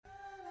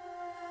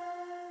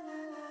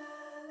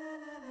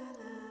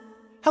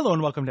Hello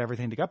and welcome to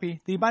Everything to Guppy,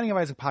 the Binding of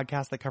Isaac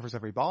podcast that covers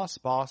every boss,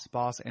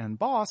 and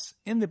boss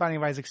in the Binding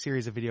of Isaac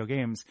series of video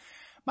games.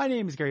 My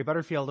name is Gary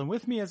Butterfield, and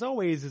with me as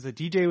always is a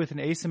DJ with an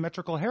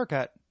asymmetrical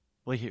haircut,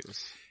 Lee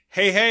Hughes.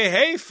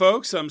 Hey,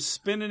 folks, I'm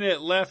spinning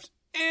it left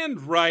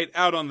and right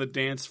out on the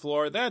dance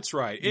floor. That's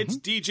right, it's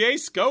DJ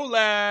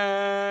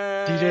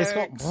Skolax. DJ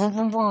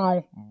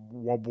Skolax.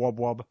 Wub, wub,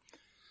 wub.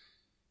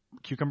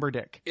 Cucumber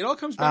Dick. It all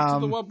comes back to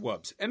the wub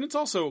wubs, and it's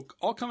also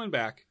all coming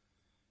back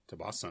to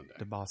Boss Sunday.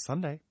 To Boss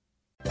Sunday.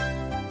 There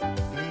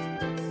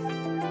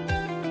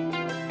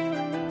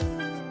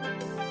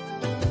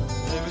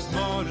is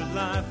more to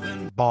life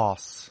than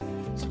Boss.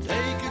 so take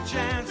a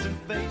chance and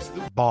face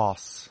the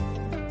Boss.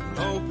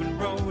 open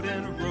road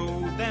and a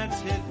road that's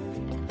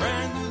hit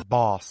brand new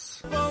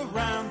Boss.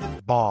 around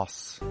the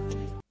Boss.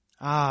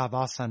 Ah,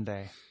 Boss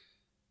Sunday.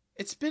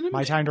 It's been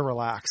My time to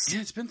relax. Yeah,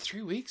 it's been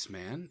 3 weeks,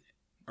 man,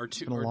 or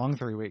two. It's been a long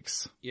 3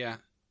 weeks. Yeah,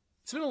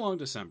 it's been a long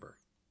December.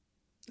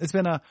 It's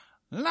been a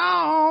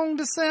long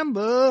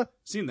December.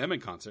 Seen them in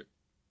concert.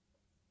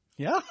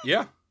 Yeah?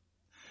 Yeah.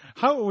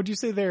 How would you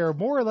say they're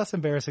more or less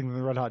embarrassing than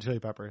the Red Hot Chili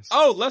Peppers?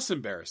 Oh, less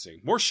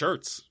embarrassing. More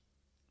shirts.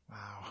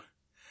 Wow.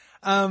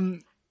 So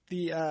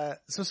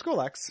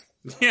Skolax.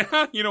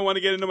 Yeah, you don't want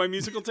to get into my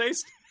musical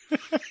taste?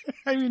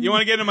 I mean, You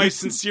want to get into my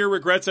sincere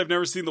regrets I've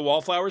never seen the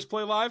Wallflowers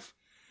play live?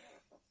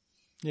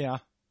 yeah.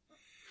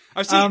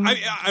 I've seen. I'm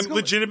Skol-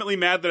 legitimately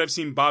mad that I've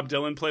seen Bob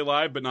Dylan play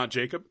live, but not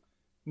Jacob.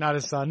 Not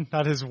his son,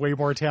 not his way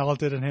more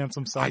talented and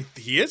handsome son.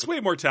 He is way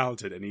more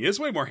talented, and he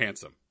is way more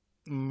handsome.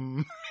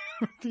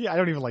 Yeah, I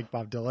don't even like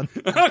Bob Dylan.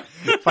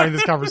 Find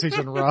this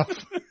conversation rough.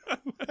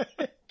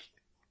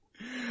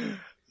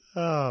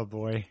 Oh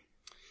boy.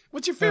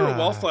 What's your favorite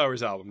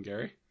Wallflowers album,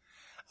 Gary?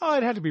 Oh,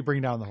 it had to be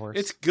Bring Down the Horse.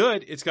 It's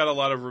good. It's got a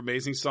lot of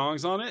amazing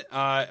songs on it.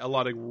 A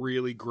lot of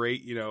really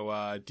great,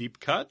 deep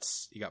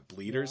cuts. You got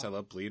Bleeders. Yeah. I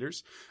love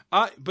Bleeders.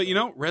 But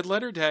Red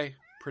Letter Day,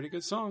 pretty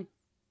good song,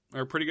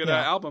 or pretty good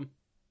album.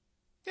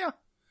 Yeah.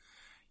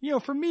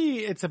 For me,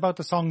 it's about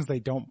the songs they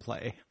don't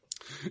play.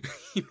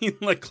 You mean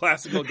like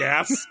Classical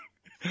Gas?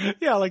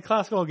 Yeah, like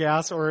Classical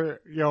Gas or,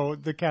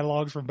 the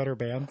catalogs from better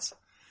bands.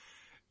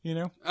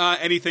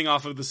 Anything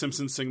off of The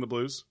Simpsons Sing the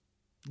Blues?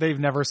 They've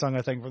never sung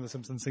a thing from The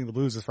Simpsons Sing the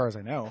Blues as far as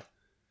I know.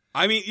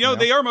 I mean,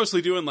 they are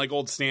mostly doing like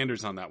old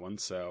standards on that one,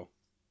 so.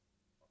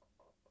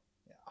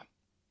 Yeah.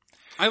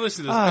 I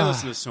listened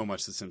to so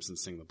much The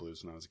Simpsons Sing the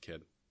Blues when I was a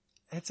kid.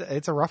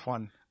 It's a rough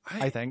one,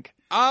 I think.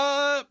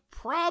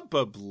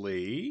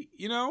 Probably.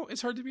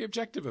 It's hard to be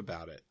objective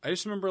about it. I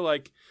just remember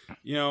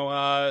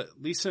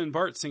Lisa and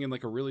Bart singing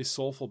like a really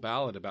soulful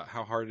ballad about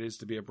how hard it is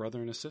to be a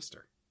brother and a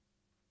sister.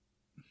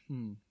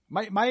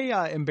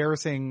 My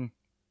embarrassing,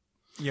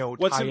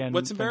 what's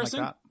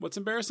embarrassing? Like What's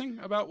embarrassing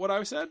about what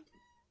I said?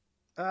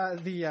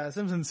 The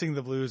Simpsons Sing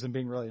the Blues and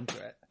being really into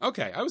it.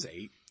 Okay, I was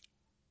 8.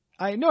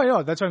 I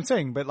know. That's what I'm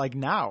saying. But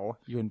now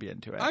you wouldn't be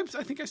into it. I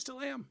think I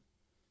still am.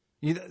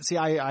 See,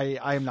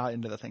 I am not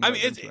into the thing. I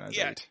mean,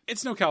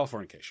 it's no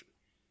Californication.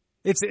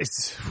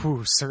 It's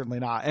certainly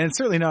not, and it's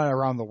certainly not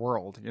around the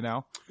world.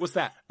 What's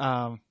that?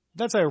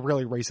 That's a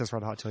really racist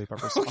Red Hot Chili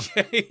Peppers song.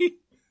 Okay,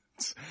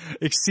 it's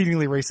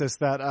exceedingly racist.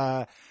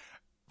 That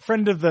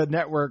friend of the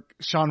network,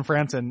 Sean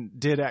Franson,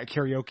 did at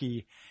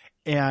karaoke,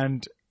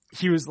 and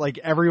he was like,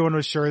 everyone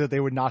was sure that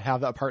they would not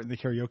have that part in the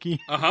karaoke.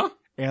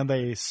 And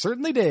they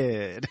certainly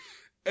did.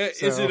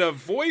 Is it a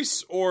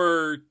voice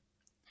or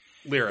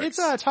lyrics?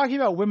 It's talking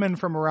about women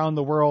from around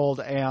the world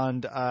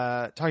and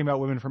talking about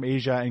women from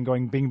Asia and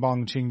going bing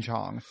bong ching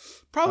chong.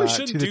 Probably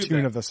shouldn't to the do tune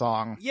that. of the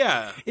song.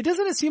 Yeah, It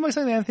seem like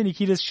something that Anthony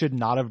Kiedis should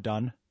not have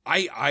done.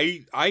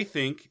 I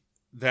think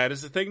that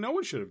is the thing no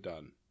one should have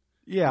done.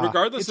 Yeah,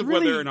 regardless of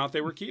whether or not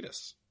they were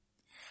Kiedis.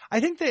 I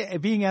think that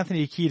being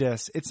Anthony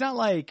Kiedis, it's not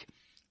like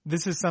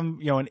this is some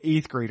an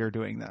 8th grader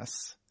doing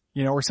this.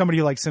 Or somebody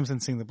who likes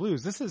Simpsons Sing the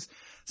Blues. This is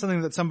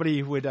something that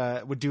somebody would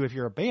do if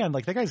you're a band.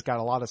 Like, that guy's got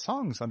a lot of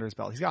songs under his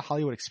belt. He's got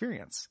Hollywood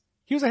experience.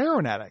 He was a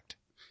heroin addict.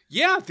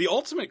 Yeah, the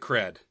ultimate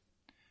cred.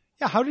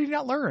 Yeah, how did he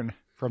not learn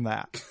from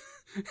that?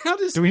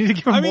 Do we need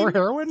to give him more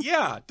heroin?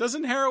 Yeah,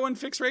 doesn't heroin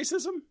fix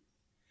racism?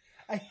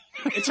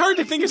 It's hard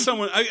to think of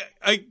someone.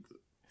 I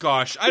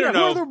don't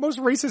know. Who are the most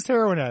racist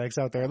heroin addicts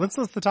out there? Let's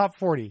list the top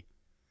 40.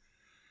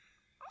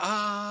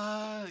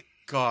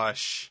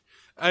 Gosh.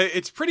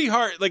 It's pretty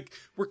hard. Like,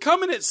 we're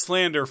coming at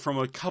slander from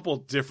a couple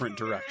different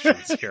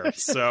directions here.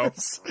 So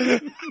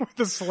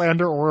the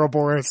slander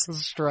Ouroboros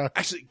is struck.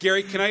 Actually,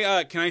 Gary, can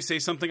I say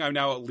something I'm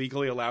now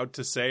legally allowed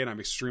to say, and I'm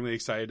extremely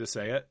excited to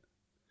say it?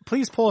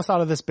 Please pull us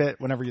out of this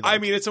bit whenever you like. I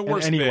mean, it's a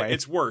worse bit. Anyway.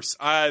 It's worse.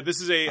 This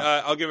is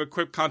I'll give a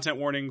quick content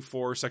warning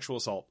for sexual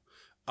assault.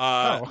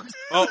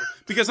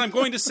 Because I'm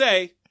going to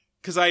say,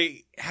 because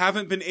I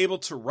haven't been able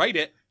to write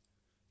it,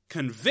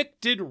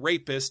 convicted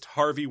rapist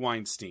Harvey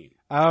Weinstein.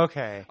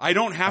 Okay. I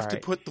don't have to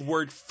put the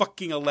word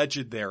fucking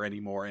alleged there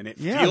anymore, and it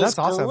feels that's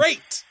awesome.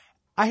 great.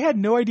 I had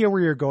no idea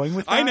where you're going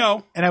with that. I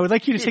know. And I would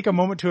like you to take a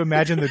moment to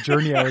imagine the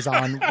journey I was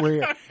on,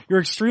 where you're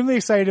extremely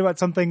excited about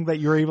something that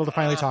you're able to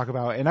finally talk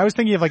about. And I was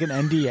thinking of like an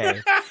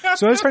NDA.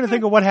 So I was trying to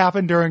think of what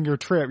happened during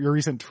your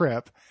recent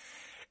trip.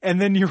 And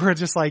then you were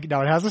just like,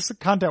 no, it has a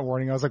content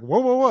warning. I was like,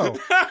 whoa.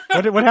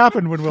 What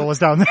happened when Will was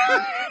down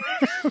there?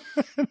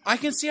 I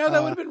can see how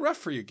that would have been rough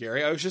for you,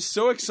 Gary. I was just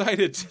so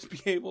excited to be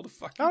able to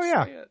fucking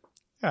say it.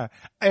 Yeah.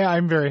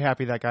 I'm very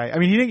happy that guy. I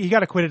mean, he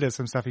got acquitted of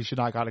some stuff he should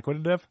not got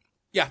acquitted of.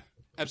 Yeah,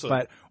 absolutely.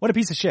 But what a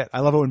piece of shit. I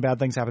love it when bad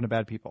things happen to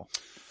bad people.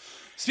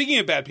 Speaking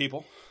of bad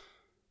people.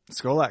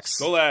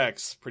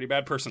 Skolex. Pretty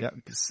bad person. Yep.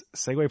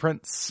 Segway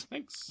Prince.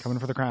 Thanks. Coming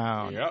for the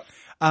crown. Yep.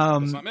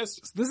 Let's not miss.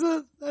 This is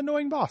an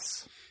annoying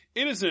boss.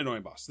 It is an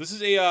annoying boss. This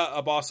is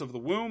a boss of the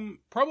womb.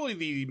 Probably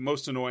the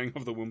most annoying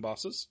of the womb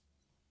bosses.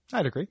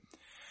 I'd agree.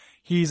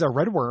 He's a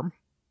red worm.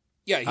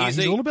 Yeah, he's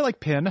a little bit like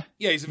Pin.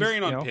 Yeah, he's a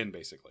variant on Pin,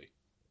 basically.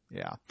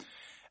 Yeah.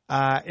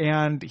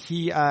 And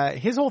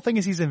his whole thing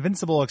is he's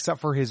invincible except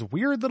for his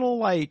weird little,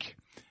 like,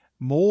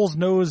 mole's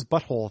nose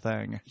butthole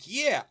thing.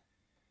 Yeah.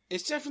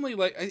 It's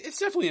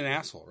definitely an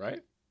asshole,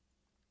 right?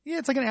 Yeah,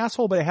 it's like an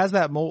asshole, but it has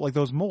that mole, like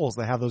those moles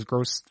that have those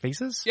gross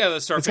faces. Yeah, the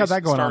star It's got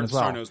that going on as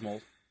well. Star nose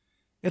mole.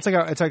 It's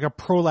like a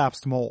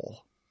prolapsed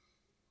mole.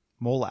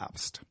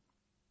 Mole-lapsed.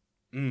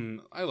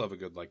 I love a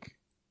good, like,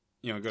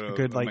 go to a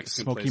good, a like,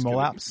 Mexican smoky place,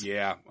 mole-lapse.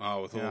 Yeah.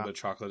 Oh, with a little bit of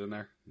chocolate in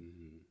there.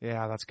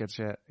 Yeah, that's good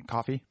shit.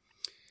 Coffee.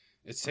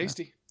 It's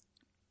tasty.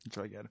 It's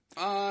really good.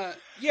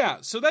 Yeah,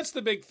 so that's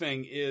the big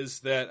thing is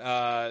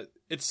that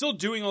it's still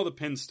doing all the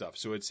Pin stuff.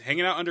 So it's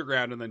hanging out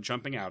underground and then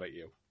jumping out at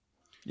you.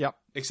 Yep.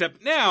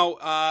 Except now,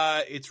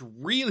 it's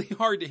really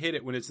hard to hit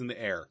it when it's in the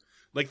air.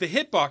 Like the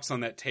hitbox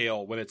on that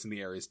tail when it's in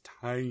the air is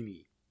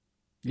tiny.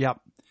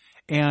 Yep.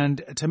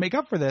 And to make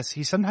up for this,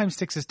 he sometimes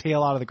sticks his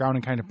tail out of the ground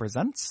and kind of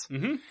presents.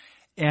 Mm-hmm.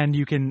 And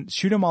you can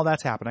shoot him while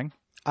that's happening.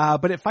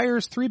 But it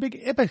fires 3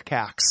 big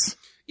ipecacs.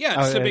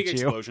 Yeah, it's a big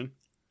explosion.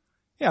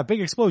 Yeah,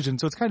 big explosion.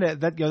 So it's kind of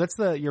that, that's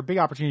your big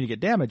opportunity to get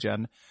damage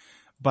in,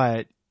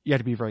 but you have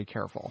to be very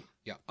careful.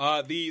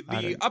 Yeah.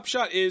 The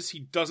upshot is he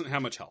doesn't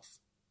have much health.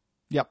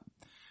 Yep.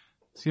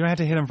 So you don't have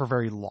to hit him for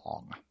very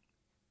long.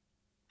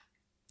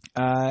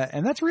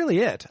 And that's really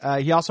it.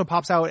 He also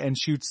pops out and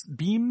shoots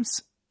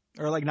beams,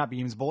 or like not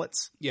beams,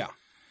 bullets. Yeah.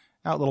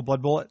 Out little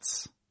blood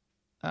bullets,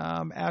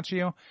 at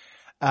you.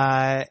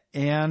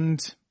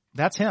 And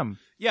that's him.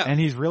 Yeah. And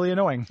he's really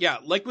annoying. Yeah.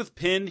 Like with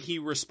Pin, he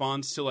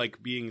responds to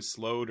like being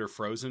slowed or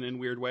frozen in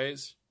weird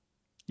ways.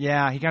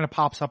 Yeah. He kind of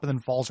pops up and then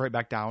falls right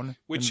back down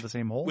into the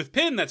same hole. With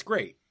Pin, that's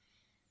great.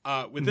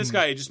 With this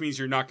guy, it just means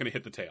you're not going to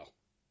hit the tail.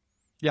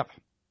 Yep.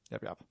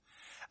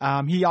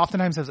 He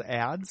oftentimes has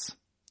ads.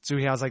 So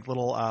he has like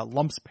little,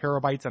 lumps,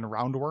 parabites, and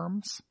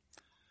roundworms,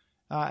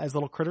 as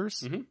little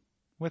critters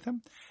with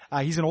him.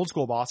 He's an old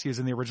school boss. He was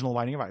in the original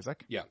Binding of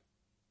Isaac. Yeah.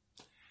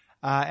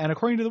 And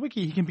according to the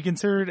wiki, he can be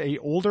considered a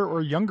older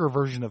or younger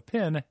version of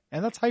Pin,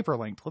 and that's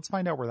hyperlinked. Let's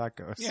find out where that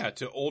goes. Yeah,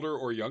 to older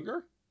or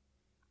younger?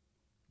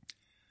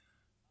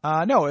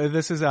 No,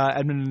 this is,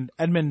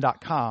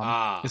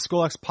 Edmund.com. Is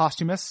Skolex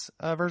posthumous,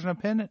 version of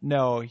Pin?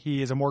 No,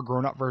 he is a more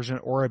grown-up version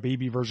or a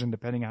baby version,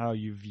 depending on how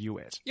you view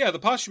it. Yeah, the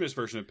posthumous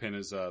version of Pin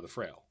is, the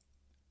Frail.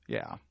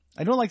 Yeah.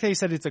 I don't like that he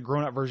said it's a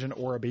grown-up version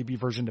or a baby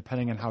version,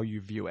 depending on how you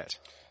view it.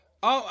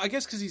 Oh, I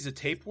guess because he's a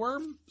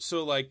tapeworm.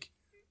 So, like,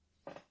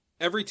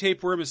 every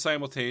tapeworm is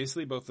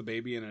simultaneously both a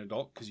baby and an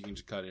adult, because you can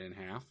just cut it in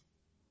half.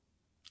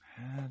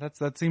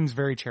 That seems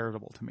very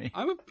charitable to me.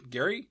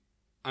 Gary,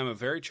 I'm a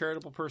very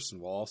charitable person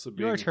while also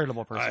being... You're a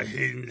charitable person. I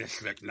hate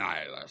this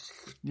nihilist.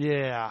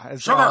 Yeah.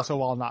 It's Sugar! also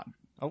while not...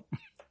 Oh.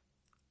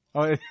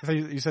 I thought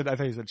you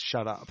said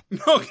shut up.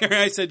 No, Gary,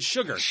 I said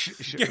sugar.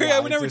 Gary, yeah, I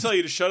would never tell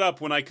you to shut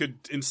up when I could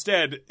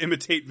instead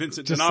imitate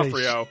Vincent Just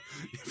D'Onofrio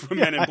from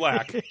Men in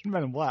Black.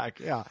 Men in Black,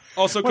 yeah.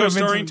 Also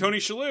co-starring Tony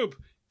Shalhoub.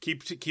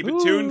 Keep it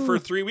tuned for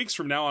 3 weeks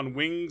from now on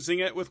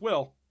Wingsing It with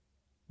Will.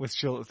 With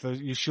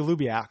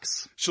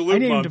Shalubiacs. Shalhoub I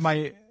named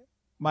month.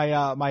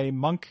 my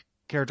monk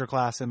character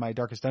class in my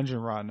Darkest Dungeon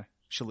run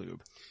Shalhoub.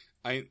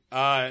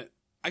 I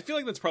feel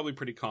like that's probably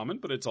pretty common,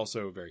 but it's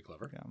also very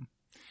clever. Yeah.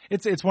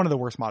 It's one of the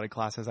worst modded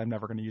classes. I'm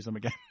never going to use him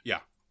again. Yeah.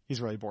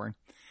 He's really boring.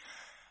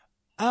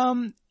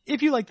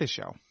 If you like this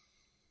show,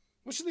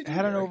 what should they do?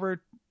 Head on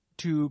over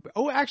to...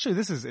 Oh, actually,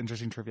 this is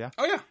interesting trivia.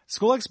 Oh, yeah.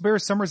 Skolex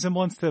bears some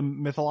resemblance to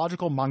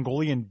mythological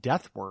Mongolian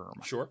death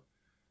worm. Sure.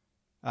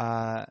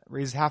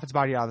 Raises half its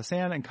body out of the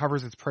sand and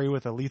covers its prey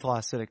with a lethal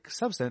acidic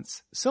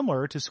substance,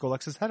 similar to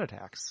Skolex's head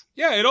attacks.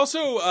 Yeah, it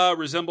also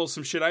resembles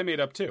some shit I made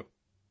up, too.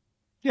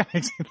 Yeah,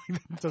 it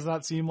does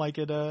not seem like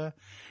it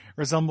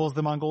resembles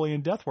the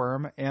Mongolian death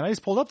worm. And I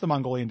just pulled up the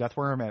Mongolian death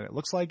worm, and it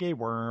looks like a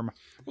worm.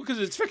 Well, because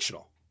it's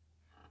fictional.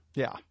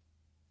 Yeah.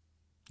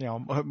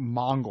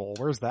 Mongol,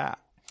 where's that?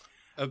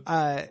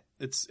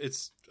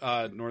 It's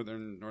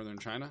northern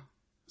China.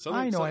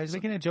 I know. I was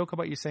making a joke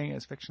about you saying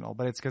it's fictional,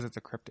 but it's because it's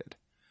a cryptid.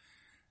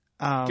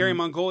 Gary,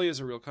 Mongolia is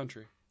a real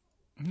country.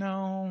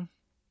 No.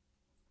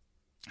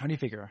 How do you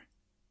figure?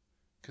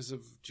 Because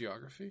of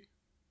geography.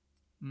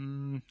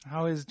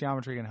 How is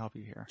geometry going to help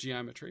you here?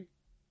 Geometry.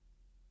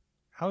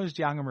 How is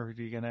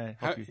geometry going to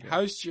help you here?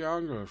 How's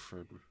geography?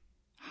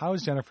 How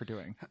is Jennifer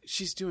doing?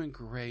 She's doing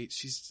great.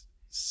 She's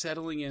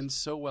settling in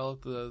so well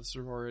at the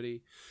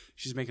sorority.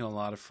 She's making a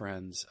lot of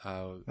friends.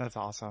 That's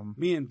awesome.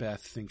 Me and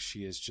Beth think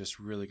she is just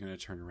really going to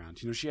turn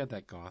around. You know, she had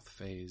that goth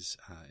phase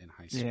in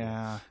high school.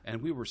 Yeah.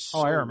 And we were so...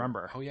 Oh, I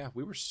remember. Oh, yeah.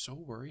 We were so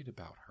worried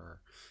about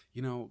her.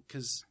 You know,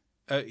 because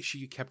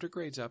she kept her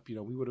grades up. You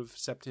know, we would have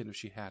stepped in if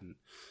she hadn't.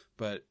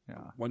 But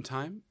one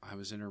time I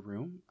was in her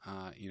room,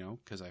 you know,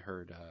 because I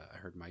heard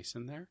mice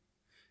in there.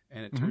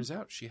 And it turns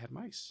out she had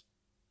mice.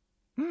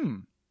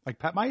 Like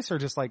pet mice or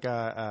just like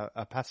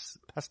a pest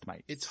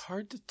mice? It's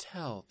hard to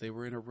tell. They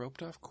were in a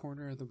roped off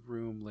corner of the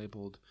room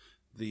labeled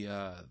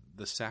the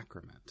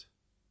sacrament.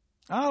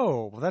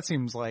 Oh, well that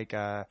seems like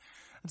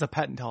it's a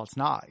pet until it's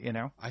not, you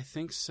know? I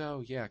think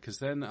so, yeah, because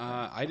then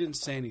I didn't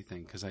say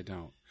anything because I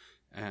don't.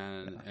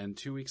 And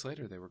 2 weeks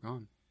later they were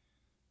gone.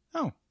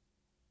 Oh.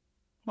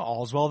 Well,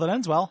 all's well that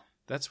ends well.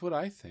 That's what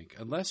I think.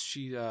 Unless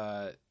she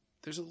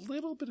there's a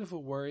little bit of a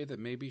worry that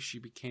maybe she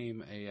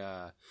became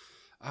a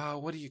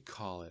what do you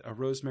call it? A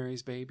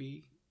Rosemary's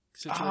Baby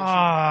situation?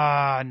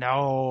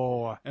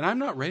 No. And I'm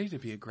not ready to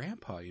be a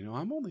grandpa, you know.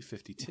 I'm only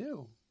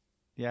 52.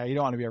 Yeah, you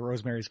don't want to be a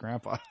Rosemary's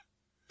grandpa.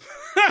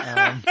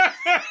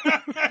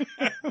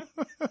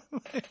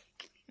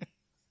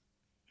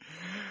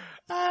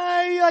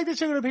 You like the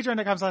show, go to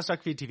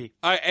patreon.com/duckfeedtv.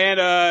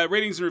 And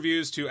ratings and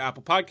reviews to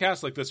Apple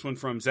Podcasts, like this one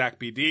from Zach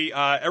BD.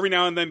 Every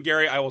now and then,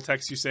 Gary, I will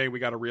text you saying we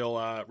got a real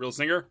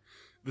zinger.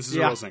 This is a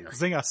real zinger.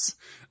 Zing us.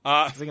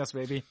 Zing us,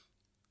 baby.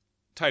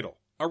 Title: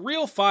 A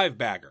Real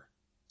 5-Bagger.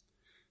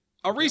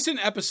 A recent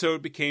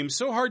episode became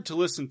so hard to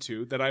listen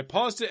to that I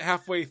paused it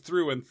halfway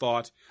through and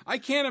thought, I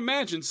can't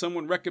imagine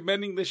someone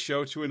recommending this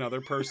show to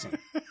another person.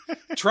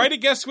 Try to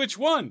guess which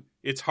one.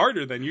 It's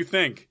harder than you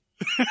think.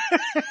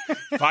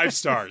 5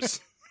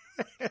 stars.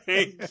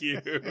 Thank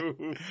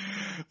you.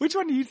 Which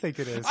one do you think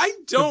it is? I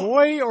don't. The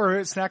Boy or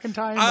Snackin'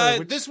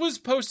 Time? This was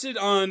posted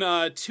on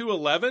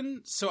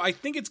 2/11, so I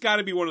think it's got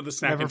to be one of the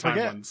Snackin' Time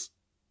ones.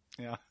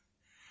 Yeah.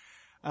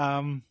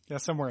 Yeah,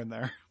 somewhere in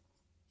there.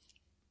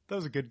 That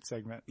was a good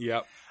segment.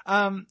 Yep.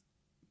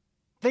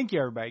 Thank you,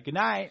 everybody. Good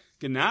night.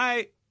 Good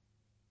night.